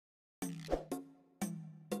Hello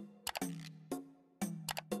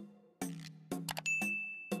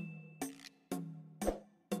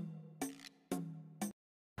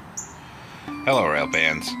rail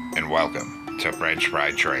fans, and welcome to French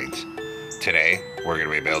Fried Trains. Today we're going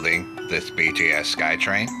to be building this BTS Sky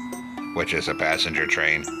train, which is a passenger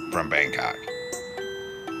train from Bangkok.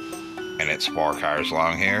 And it's 4 cars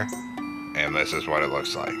long here, and this is what it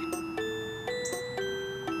looks like.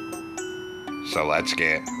 So let's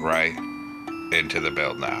get right into the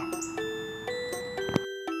build now.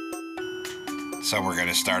 So we're going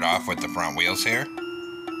to start off with the front wheels here.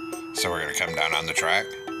 So we're going to come down on the track,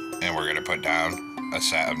 and we're going to put down a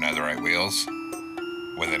set of netherite wheels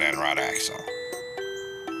with an end rod axle.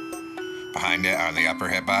 Behind it on the upper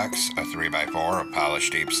hitbox, a 3x4 of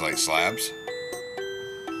polished deep slate slabs,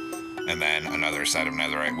 and then another set of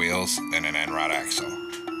netherite wheels and an end rod axle.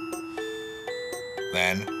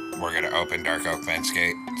 Then we're going to open dark oak fence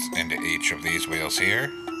gates into each of these wheels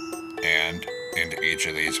here and into each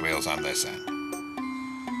of these wheels on this end.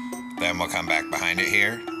 Then we'll come back behind it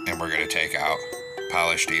here, and we're going to take out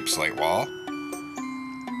polished deep slate wall,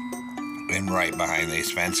 and right behind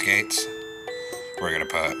these fence gates we're going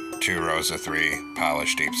to put 2 rows of 3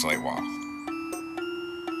 polished deep slate wall.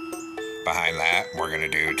 Behind that we're going to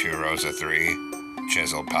do 2 rows of 3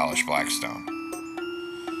 chiseled polished black stone.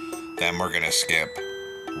 Then we're going to skip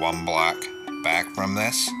 1 block back from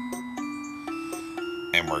this,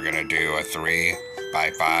 and we're going to do a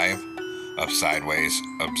 3x5 of sideways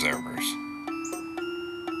observers.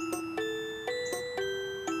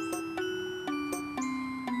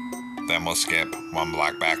 Then we'll skip 1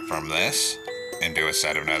 block back from this and do a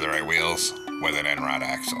set of netherite wheels with an end rod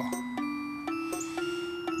axle.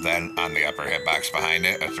 Then on the upper hitbox behind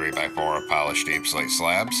it, a 3x4 of polished deep slate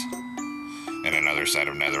slabs and another set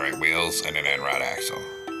of netherite wheels and an end rod axle.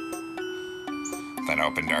 Then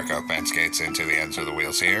open dark oak fence gates into the ends of the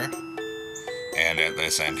wheels here and at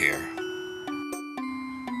this end here.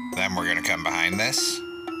 Then we're going to come behind this,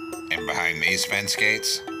 and behind these fence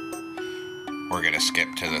gates we're going to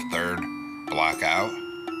skip to the 3rd block out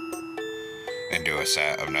and do a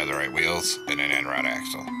set of netherite wheels and an end rod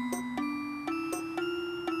axle.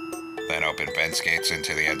 Then open fence gates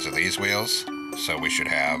into the ends of these wheels, so we should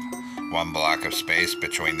have 1 block of space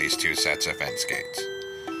between these 2 sets of fence gates.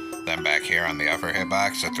 Then back here on the upper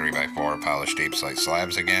hitbox, a 3x4 polished deep slate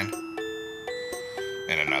slabs again,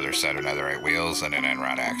 and another set of netherite wheels and an end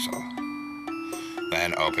rod axle.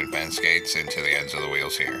 Then open fence gates into the ends of the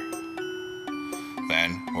wheels here.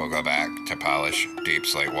 Then we'll go back to polish deep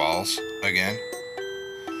slate walls again,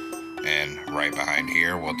 and right behind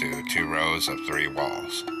here we'll do 2 rows of 3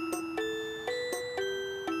 walls.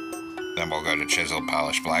 Then we'll go to chiseled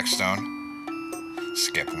polished blackstone,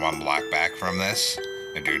 skip 1 block back from this,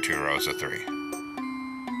 and do 2 rows of 3.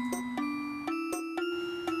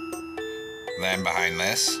 Then behind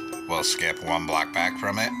this we'll skip 1 block back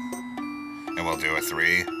from it, and we'll do a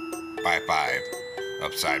 3x5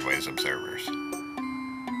 of sideways observers.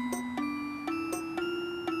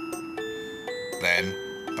 Then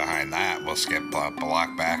behind that we'll skip a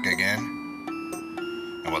block back again,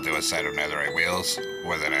 and we'll do a set of netherite wheels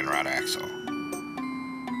with an end rod axle.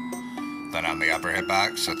 Then on the upper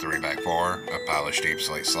hitbox, a 3x4 of polished deep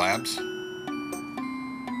slate slabs,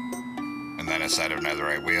 and then a set of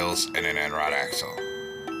netherite wheels and an end rod axle.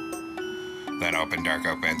 Then open dark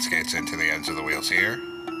oak fence gates into the ends of the wheels here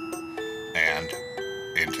and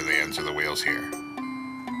into the ends of the wheels here.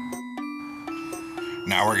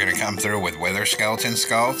 Now we're going to come through with wither skeleton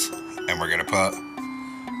skulls, and we're going to put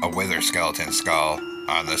a wither skeleton skull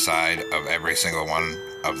on the side of every single one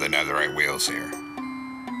of the netherite wheels here.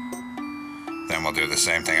 Then we'll do the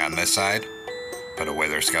same thing on this side, put a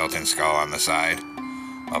wither skeleton skull on the side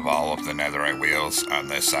of all of the netherite wheels on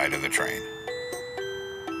this side of the train.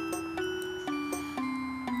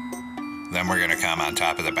 Then we're going to come on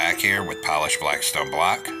top of the back here with polished black stone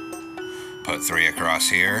block, put 3 across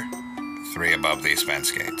here, 3 above these fence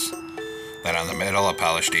gates. Then on the middle, a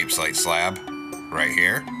polished deep slate slab right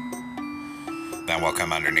here. Then we'll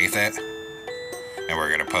come underneath it, and we're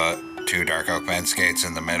going to put 2 dark oak fence gates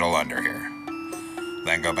in the middle under here.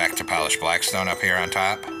 Then go back to polished blackstone up here on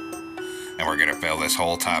top, and we're going to fill this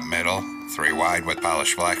whole top middle 3 wide with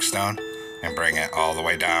polished blackstone and bring it all the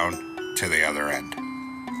way down to the other end.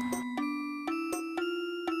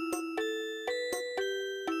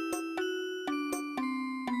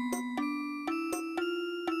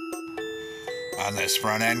 On this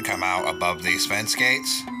front end, come out above these fence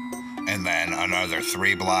gates, and then another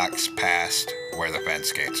 3 blocks past where the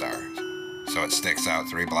fence gates are. So it sticks out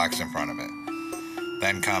 3 blocks in front of it.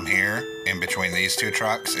 Then come here in between these two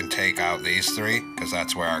trucks and take out these three, because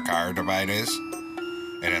that's where our car divide is.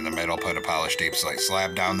 And in the middle, put a polished deep slate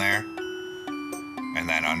slab down there. And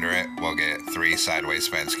then under it, we'll get 3 sideways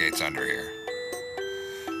fence gates under here.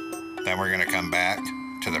 Then we're going to come back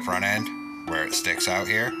to the front end where it sticks out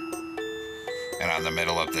here. And on the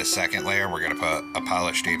middle of this second layer, we're going to put a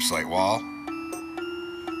polished deep slate wall,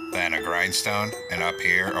 then a grindstone, and up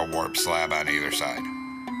here a warp slab on either side.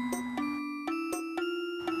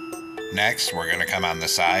 Next, we're going to come on the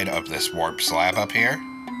side of this warp slab up here.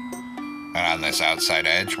 And on this outside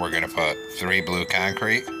edge, we're going to put 3 blue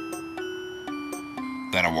concrete,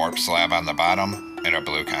 then a warp slab on the bottom, and a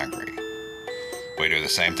blue concrete. We do the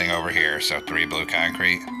same thing over here, so 3 blue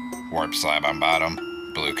concrete, warp slab on bottom,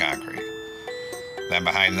 blue concrete. Then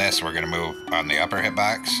behind this, we're going to move on the upper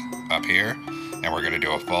hitbox up here, and we're going to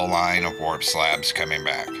do a full line of warp slabs coming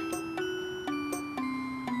back.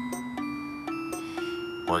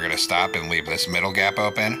 We're going to stop and leave this middle gap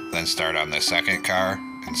open, then start on this second car,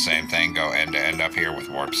 and same thing, go end to end up here with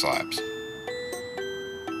warp slabs.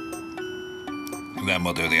 Then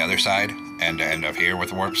we'll do the other side, end to end up here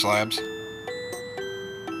with warp slabs.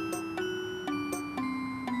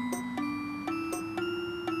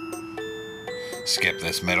 Skip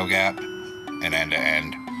this middle gap, and end to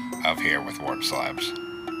end up here with warp slabs.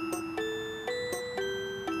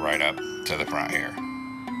 Right up to the front here.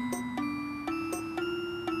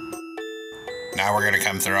 Now we're going to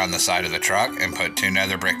come through on the side of the truck and put 2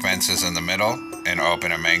 nether brick fences in the middle and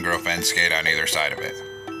open a mangrove fence gate on either side of it.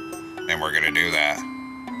 And we're going to do that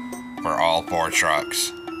for all 4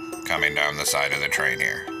 trucks coming down the side of the train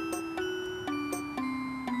here.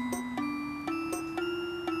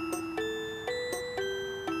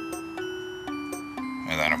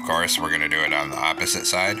 And then of course we're going to do it on the opposite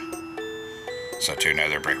side. So 2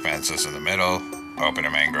 nether brick fences in the middle, open a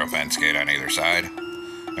mangrove fence gate on either side,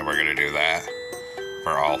 and we're going to do that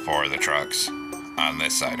for all 4 of the trucks on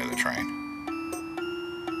this side of the train.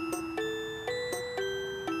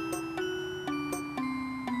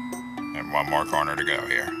 And 1 more corner to go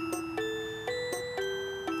here.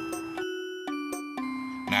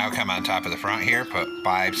 Now come on top of the front here, put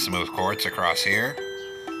 5 smooth quartz across here,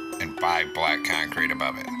 and 5 black concrete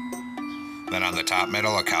above it. Then on the top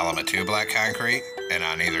middle, a column of 2 black concrete, and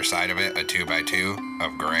on either side of it, a 2x2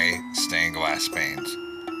 of gray stained glass panes.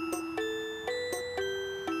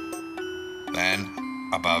 Then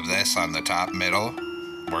above this on the top middle,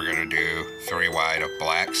 we're going to do 3 wide of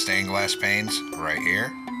black stained glass panes right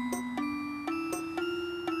here.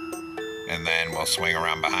 And then we'll swing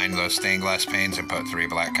around behind those stained glass panes and put 3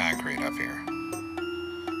 black concrete up here.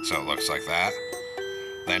 So it looks like that.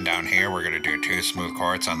 Then down here, we're going to do 2 smooth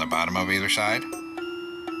quartz on the bottom of either side.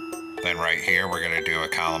 Then right here, we're going to do a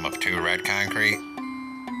column of 2 red concrete.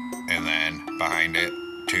 And then behind it,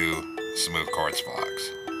 2 smooth quartz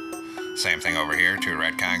blocks. Same thing over here, 2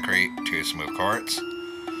 red concrete, 2 smooth quartz.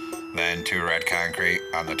 Then 2 red concrete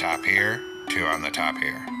on the top here, 2 on the top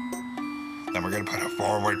here. Then we're going to put a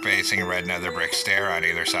forward-facing red nether brick stair on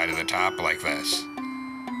either side of the top like this.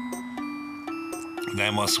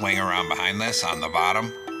 Then we'll swing around behind this on the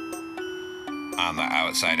bottom, on the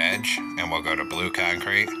outside edge, and we'll go to blue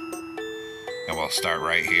concrete. And we'll start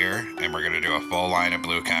right here, and we're going to do a full line of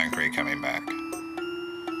blue concrete coming back.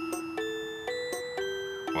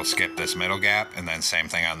 We'll skip this middle gap, and then same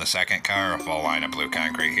thing on the second car, a full line of blue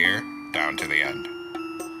concrete here, down to the end.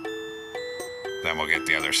 Then we'll get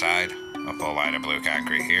the other side, a full line of blue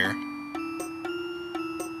concrete here.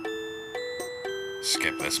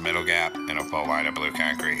 Skip this middle gap, and a full line of blue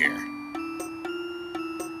concrete here.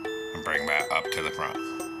 And bring that up to the front.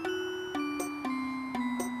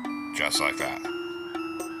 Just like that.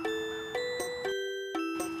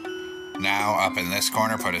 Now, up in this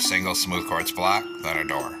corner, put a single smooth quartz block, then a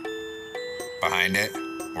door. Behind it,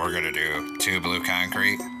 we're going to do 2 blue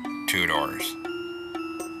concrete, 2 doors.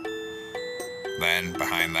 Then,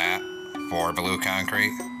 behind that, 4 blue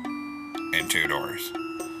concrete, and 2 doors.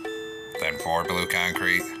 Then 4 blue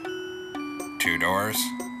concrete, 2 doors,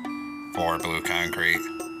 4 blue concrete,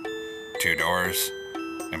 2 doors,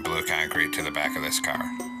 and blue concrete to the back of this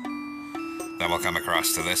car. Then we'll come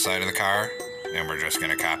across to this side of the car, and we're just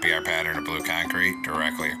going to copy our pattern of blue concrete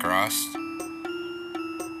directly across.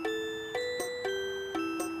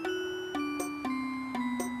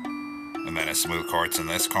 And then a smooth quartz in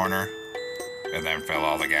this corner, and then fill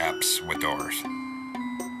all the gaps with doors.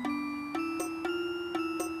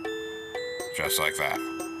 Just like that.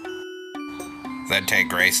 Then take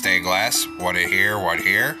gray stained glass, what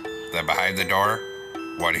here, then behind the door,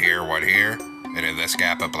 what here, and in this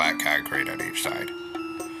gap of black concrete on each side.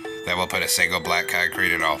 Then we'll put a single black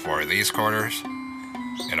concrete in all 4 of these corners,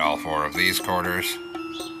 in all 4 of these corners,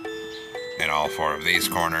 in all 4 of these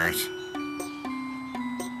corners,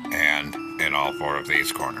 and in all 4 of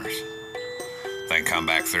these corners. Then come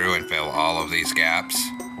back through and fill all of these gaps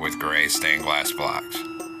with gray stained glass blocks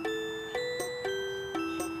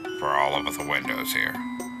for all of the windows here.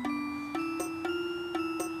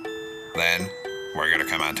 Then we're going to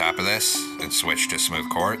come on top of this and switch to smooth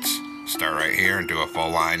quartz. Start right here and do a full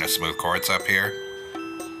line of smooth quartz up here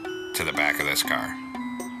to the back of this car.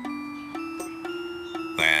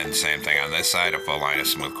 Then same thing on this side, a full line of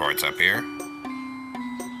smooth quartz up here.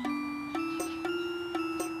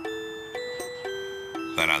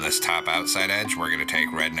 Then on this top outside edge, we're going to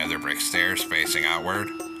take red nether brick stairs facing outward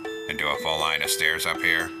and do a full line of stairs up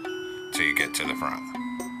here till you get to the front.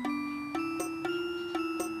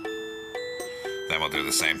 Then we'll do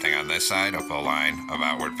the same thing on this side, a full line of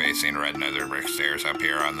outward facing red nether brick stairs up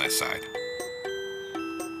here on this side.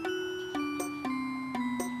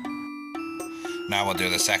 Now we'll do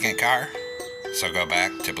the second car, so go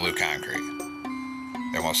back to blue concrete.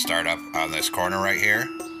 Then we'll start up on this corner right here,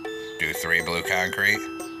 do 3 blue concrete,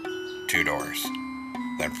 2 doors.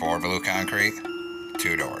 Then 4 blue concrete,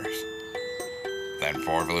 2 doors. Then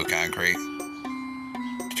 4 blue concrete,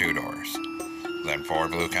 2 doors. Then 4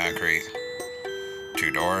 blue concrete,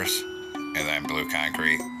 2 doors, and then blue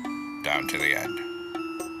concrete down to the end.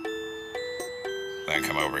 Then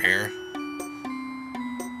come over here,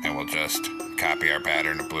 and we'll just copy our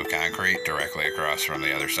pattern of blue concrete directly across from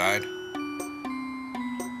the other side.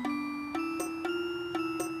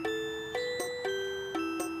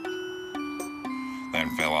 Then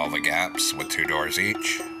fill all the gaps with 2 doors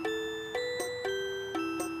each.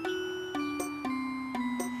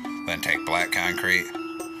 Then take black concrete,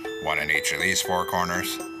 1 in each of these 4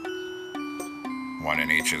 corners, 1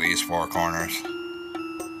 in each of these 4 corners,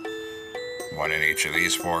 1 in each of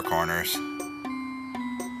these 4 corners,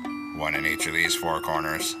 1 in each of these 4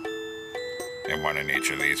 corners, and 1 in each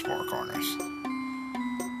of these 4 corners.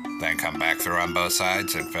 Then come back through on both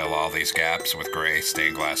sides and fill all these gaps with gray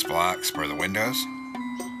stained glass blocks for the windows.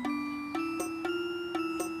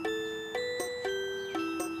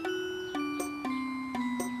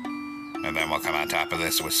 And then we'll come on top of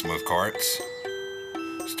this with smooth quartz.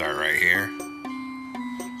 Start right here,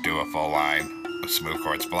 do a full line of smooth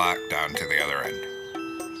quartz block down to the other end.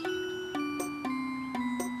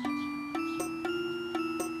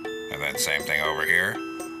 And then same thing over here,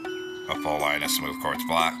 a full line of smooth quartz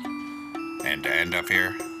block, end to end up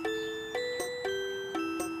here.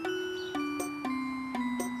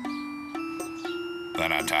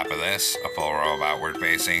 Then on top of this, a full row of outward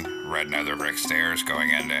facing red nether brick stairs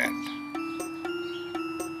going end to end.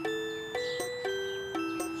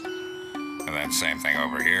 And then same thing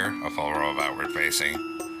over here, a full row of outward facing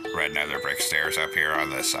red nether brick stairs up here on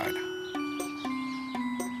this side.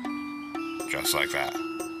 Just like that.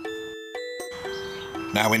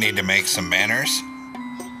 Now we need to make some banners.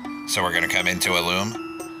 So we're going to come into a loom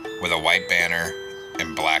with a white banner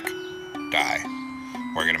and black dye.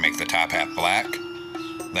 We're going to make the top half black,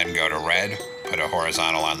 then go to red, put a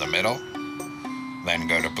horizontal on the middle, then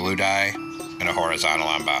go to blue dye and a horizontal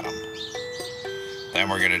on bottom. Then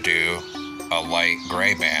we're going to do a light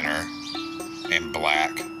gray banner in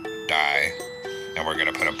black dye, and we're going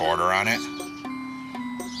to put a border on it.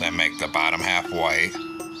 Then make the bottom half white,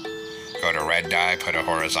 go to red dye, put a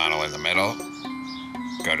horizontal in the middle,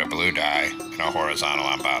 go to blue dye and a horizontal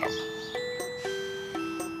on bottom.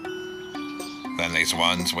 Then these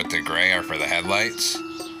ones with the gray are for the headlights.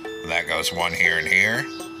 That goes 1 here and here,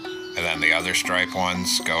 and then the other stripe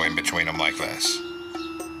ones go in between them like this.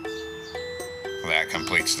 That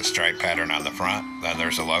completes the stripe pattern on the front. Then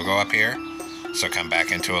there's a logo up here. So come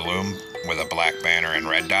back into a loom with a black banner and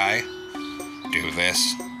red dye. Do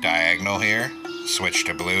this diagonal here. Switch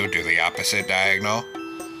to blue, do the opposite diagonal.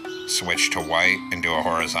 Switch to white and do a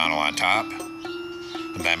horizontal on top.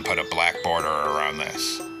 And then put a black border around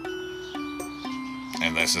this.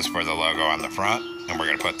 And this is for the logo on the front. And we're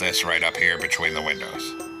going to put this right up here between the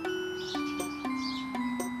windows.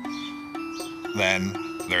 Then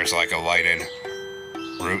there's like a lighted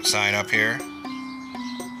root sign up here.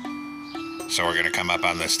 So we're going to come up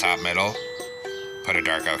on this top middle, put a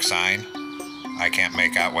dark oak sign. I can't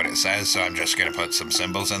make out what it says, so I'm just going to put some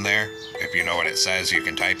symbols in there. If you know what it says, you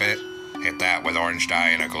can type it. Hit that with orange dye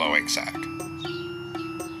and a glowing sack.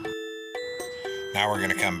 Now we're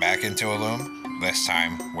going to come back into a loom, this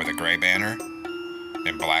time with a gray banner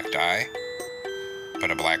and black dye.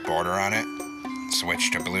 Put a black border on it.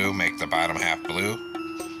 Switch to blue, make the bottom half blue,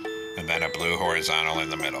 and then a blue horizontal in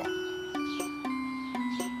the middle.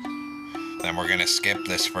 Then we're going to skip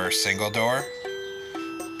this first single door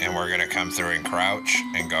and we're going to come through and crouch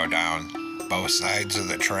and go down both sides of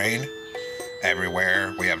the train.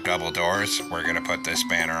 Everywhere we have double doors, we're going to put this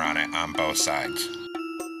banner on it on both sides.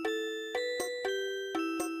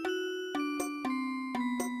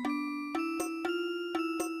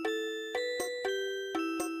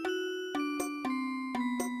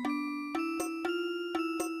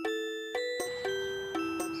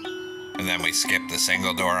 And then we skip the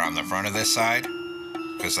single door on the front of this side,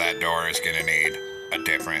 because that door is going to need a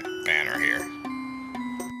different banner here.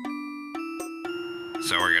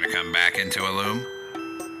 So we're going to come back into a loom,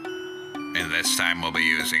 and this time we'll be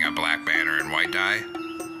using a black banner and white dye.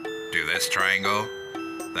 Do this triangle,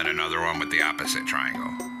 then another one with the opposite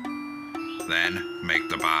triangle. Then make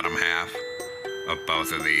the bottom half of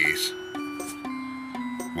both of these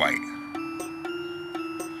white.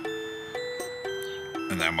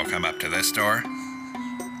 And then we'll come up to this door,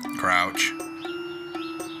 crouch,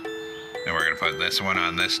 and we're going to put this one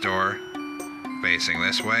on this door, facing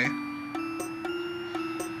this way.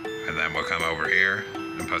 And then we'll come over here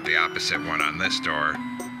and put the opposite one on this door,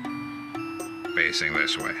 facing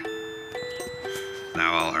this way.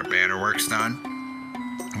 Now all our banner work's done.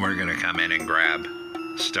 We're going to come in and grab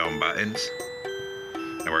stone buttons,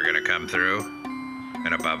 and we're going to come through,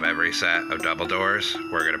 and above every set of double doors,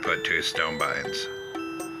 we're going to put 2 stone buttons.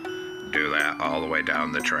 Do that all the way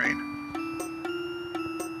down the train.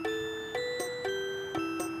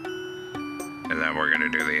 And then we're going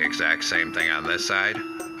to do the exact same thing on this side.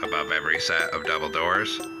 Above every set of double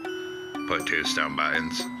doors, put 2 stone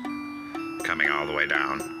buttons, coming all the way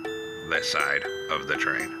down this side of the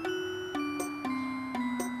train.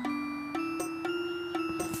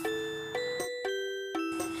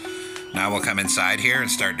 Now we'll come inside here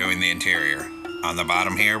and start doing the interior. On the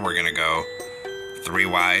bottom here, we're going to go 3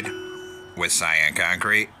 wide with cyan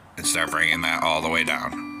concrete and start bringing that all the way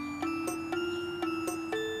down.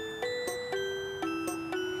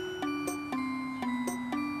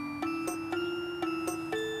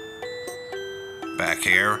 Back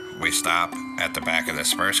here, we stop at the back of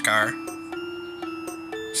this first car,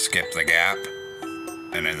 skip the gap,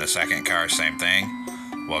 and in the second car, same thing.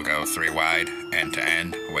 We'll go 3 wide end to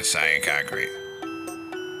end with cyan concrete.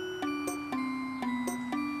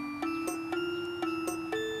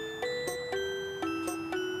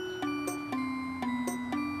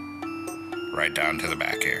 Right down to the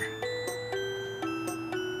back here.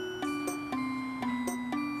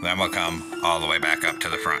 Then we'll come all the way back up to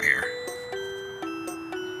the front here.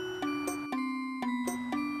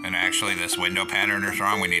 And actually this window pattern is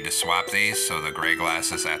wrong. We need to swap these so the gray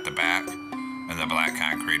glass is at the back and the black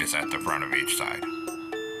concrete is at the front of each side.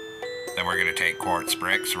 Then we're going to take quartz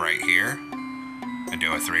bricks right here and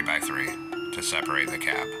do a 3x3 to separate the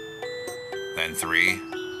cab. Then 3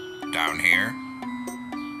 down here.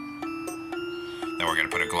 Then we're going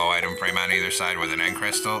to put a glow item frame on either side with an end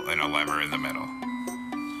crystal and a lever in the middle.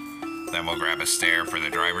 Then we'll grab a stair for the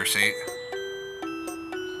driver's seat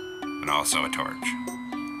and also a torch.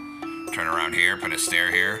 Turn around here, put a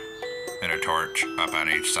stair here, and a torch up on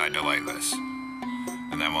each side to light this.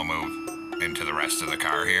 And then we'll move into the rest of the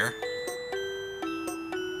car here.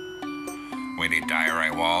 We need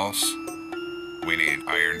diorite walls. We need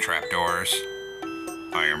iron trapdoors,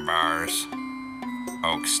 iron bars,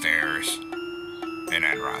 oak stairs, and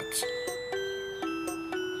end rods.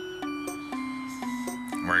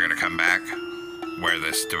 We're going to come back where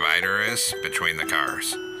this divider is between the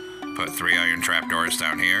cars. Put 3 iron trapdoors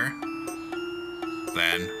down here,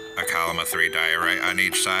 then a column of 3 diorite on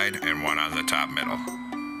each side and 1 on the top middle.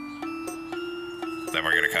 Then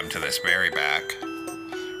we're going to come to this very back.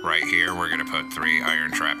 Right here we're going to put 3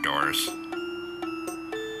 iron trapdoors,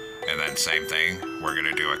 and then same thing, we're going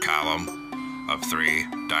to do a column of 3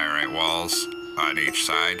 diorite walls on each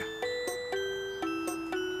side,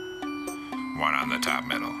 1 on the top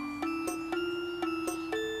middle.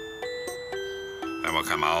 Then we'll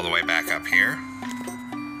come all the way back up here.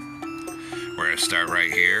 We're going to start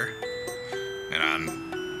right here, and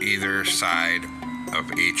on either side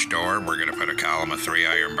of each door we're going to put a column of 3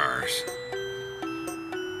 iron bars.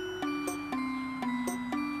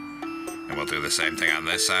 And we'll do the same thing on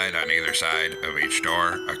this side. On either side of each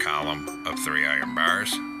door, a column of 3 iron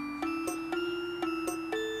bars.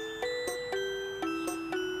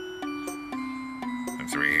 And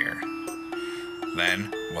 3 here. Then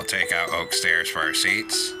we'll take out oak stairs for our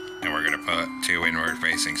seats, and we're going to put 2 inward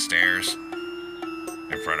facing stairs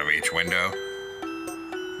in front of each window,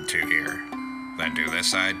 and 2 here. Then do this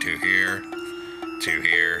side, 2 here, 2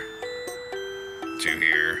 here, 2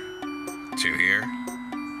 here, 2 here.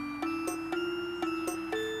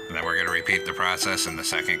 And then we're going to repeat the process in the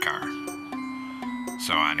second car.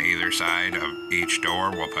 So on either side of each door,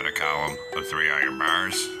 we'll put a column of 3 iron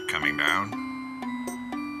bars coming down.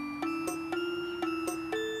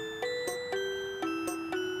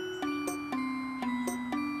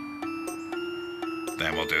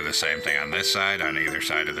 Then we'll do the same thing on this side, on either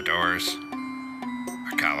side of the doors,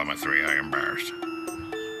 a column of 3 iron bars.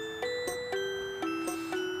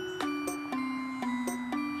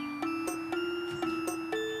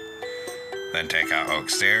 Then take out oak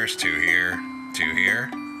stairs, 2 here, 2 here,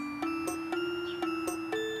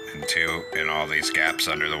 and 2 in all these gaps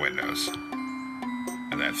under the windows,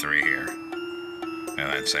 and then 3 here.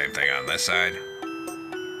 And then same thing on this side,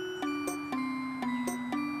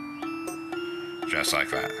 just like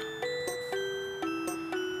that.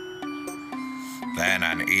 Then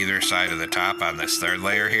on either side of the top on this third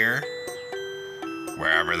layer here,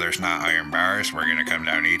 wherever there's not iron bars, we're going to come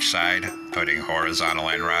down each side, putting horizontal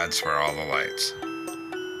end rods for all the lights.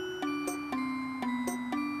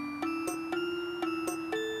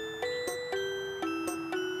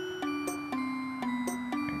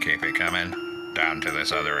 And keep it coming down to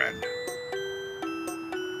this other end.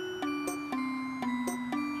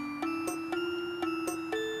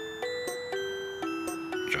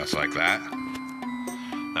 Just like that.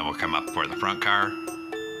 Then we'll come up for the front car.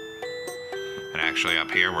 And actually up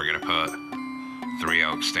here we're going to put 3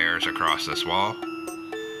 oak stairs across this wall.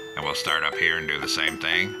 And we'll start up here and do the same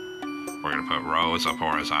thing. We're going to put rows of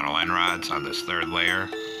horizontal end rods on this third layer,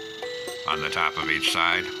 on the top of each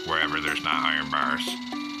side, wherever there's not iron bars.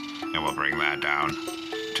 And we'll bring that down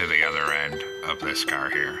to the other end of this car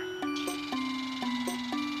here.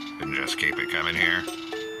 And just keep it coming here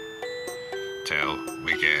till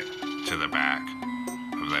we get to the back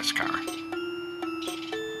of this car.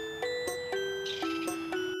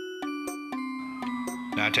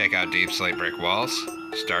 Now take out deep slate brick walls,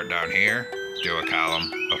 start down here, do a column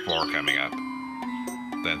of 4 coming up,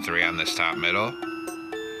 then 3 on this top middle,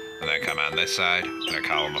 and then come on this side and a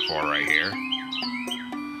column of 4 right here.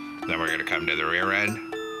 Then we're going to come to the rear end,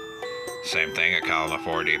 same thing, a column of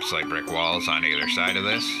 4 deep slate brick walls on either side of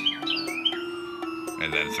this,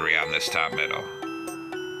 and then 3 on this top middle.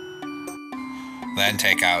 Then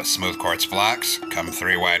take out smooth quartz blocks, come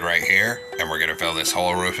 3 wide right here, and we're going to fill this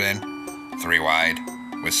whole roof in 3 wide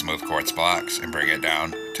with smooth quartz blocks and bring it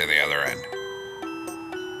down to the other end.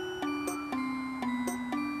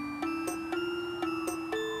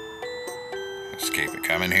 Just keep it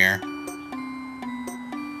coming here.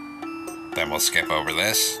 Then we'll skip over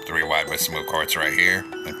this, 3 wide with smooth quartz right here,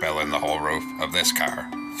 and fill in the whole roof of this car,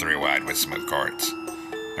 3 wide with smooth quartz,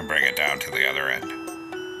 and bring it down to the other end.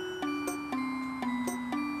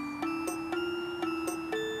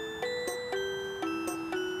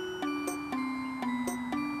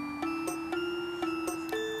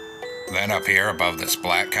 Then up here above this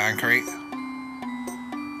black concrete,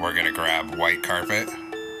 we're going to grab white carpet,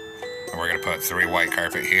 and we're going to put 3 white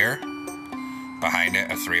carpet here, behind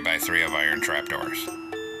it a 3x3 of iron trapdoors.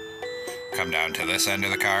 Come down to this end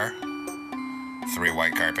of the car, 3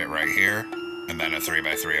 white carpet right here, and then a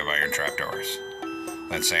 3x3 of iron trapdoors.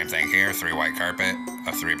 Then same thing here, 3 white carpet,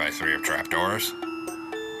 a 3x3 of trapdoors.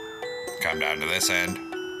 Come down to this end,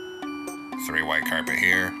 3 white carpet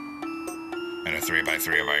here, and a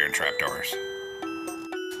 3x3 of iron trapdoors.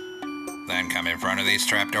 Then come in front of these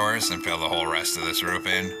trapdoors and fill the whole rest of this roof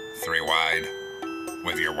in, 3 wide,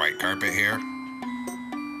 with your white carpet here,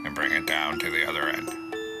 and bring it down to the other end.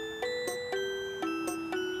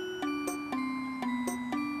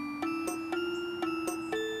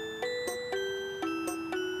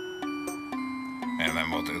 And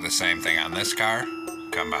then we'll do the same thing on this car,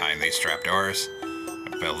 come behind these trapdoors,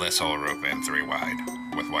 and fill this whole roof in 3 wide,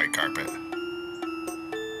 with white carpet.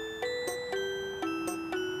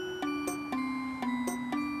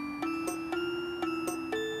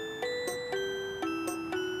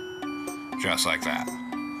 Just like that.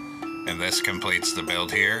 And this completes the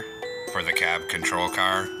build here for the cab control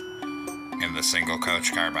car and the single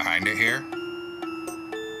coach car behind it here.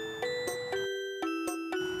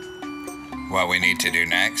 What we need to do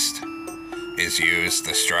next is use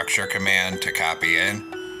the structure command to copy in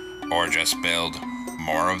or just build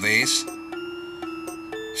more of these.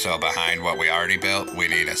 So behind what we already built, we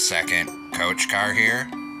need a second coach car here.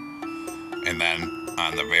 And then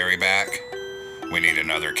on the very back, we need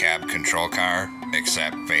another cab control car,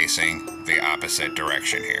 except facing the opposite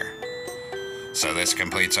direction here. So this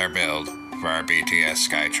completes our build for our BTS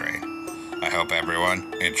Sky train. I hope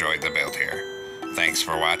everyone enjoyed the build here. Thanks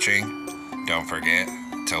for watching. Don't forget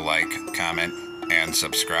to like, comment, and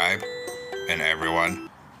subscribe. And everyone,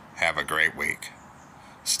 have a great week.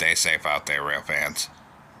 Stay safe out there, rail fans.